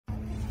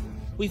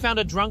We found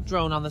a drunk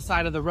drone on the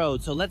side of the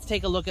road, so let's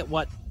take a look at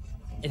what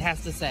it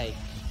has to say.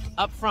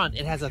 Up front,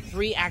 it has a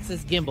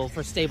 3-axis gimbal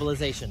for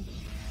stabilization.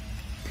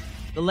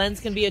 The lens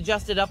can be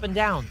adjusted up and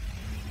down.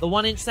 The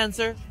 1-inch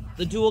sensor,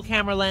 the dual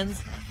camera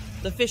lens,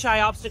 the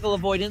fisheye obstacle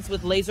avoidance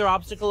with laser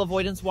obstacle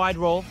avoidance wide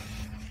roll.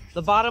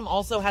 The bottom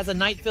also has a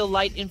night fill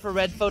light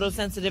infrared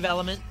photosensitive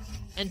element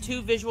and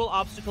 2 visual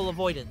obstacle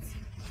avoidance,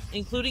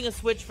 including a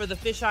switch for the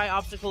fisheye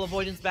obstacle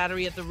avoidance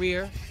battery at the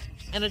rear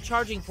and a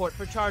charging port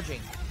for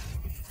charging.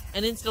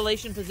 An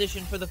installation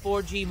position for the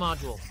 4G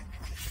module.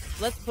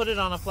 Let's put it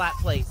on a flat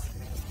place.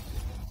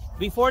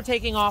 Before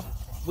taking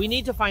off, we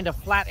need to find a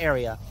flat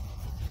area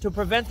to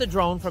prevent the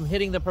drone from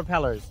hitting the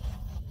propellers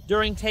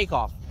during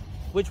takeoff,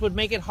 which would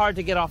make it hard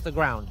to get off the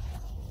ground.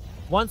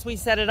 Once we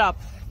set it up,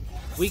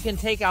 we can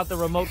take out the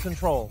remote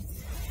control.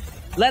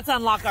 Let's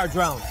unlock our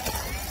drone.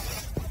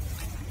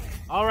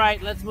 All right,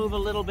 let's move a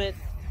little bit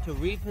to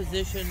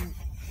reposition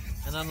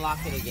and unlock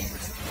it again.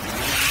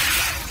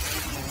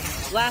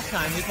 Last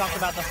time, we talked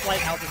about the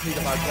flight altitude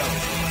of our drone.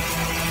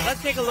 Let's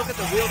take a look at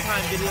the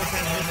real-time video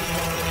transmission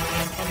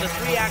from the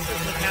 3-axis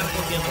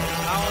mechanical gimbal.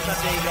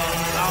 They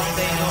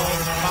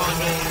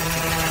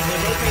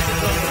rotate the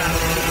drone around.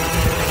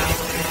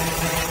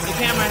 The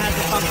camera has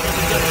the function of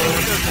adjusting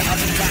the circle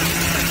up and down.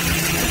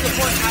 To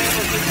support higher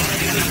rotation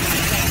resolution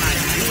at Shanghai,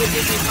 we will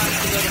give you funds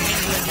to go to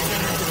Angela and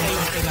send them to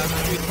Taylor Street out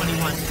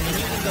 321, and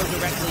you can go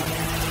directly to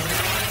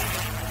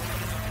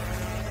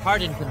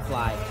Hardin can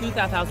fly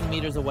 2,000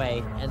 meters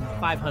away and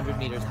 500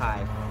 meters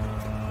high.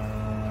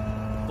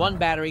 One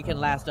battery can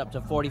last up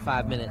to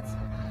 45 minutes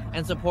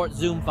and support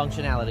zoom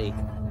functionality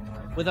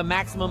with a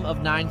maximum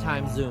of 9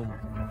 times zoom.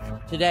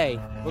 Today,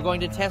 we're going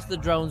to test the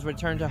drone's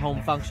return to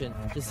home function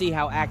to see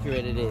how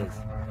accurate it is.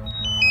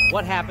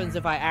 What happens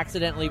if I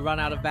accidentally run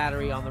out of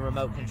battery on the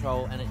remote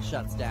control and it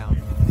shuts down?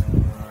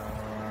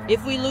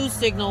 If we lose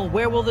signal,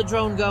 where will the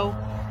drone go?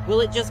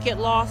 Will it just get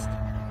lost?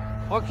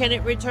 Or can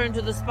it return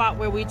to the spot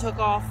where we took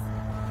off?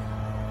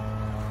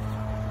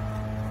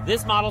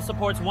 This model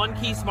supports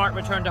 1-key smart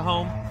return to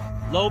home,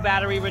 low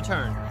battery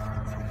return,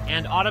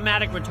 and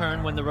automatic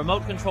return when the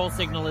remote control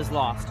signal is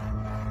lost.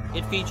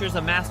 It features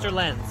a master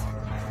lens,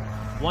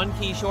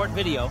 1-key short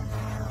video,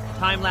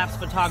 time-lapse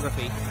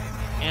photography,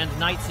 and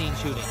night scene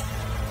shooting.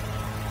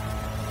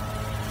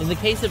 In the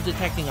case of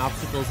detecting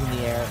obstacles in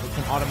the air, it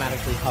can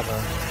automatically hover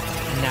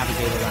and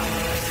navigate around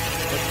them.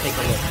 Let's take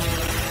a look.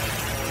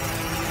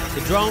 The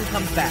drone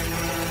comes back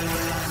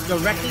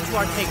directly to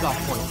our takeoff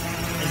point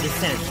and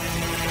descends.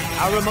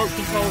 Our remote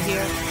control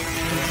here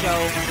can show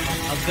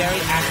a very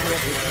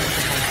accurate return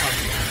to home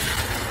function.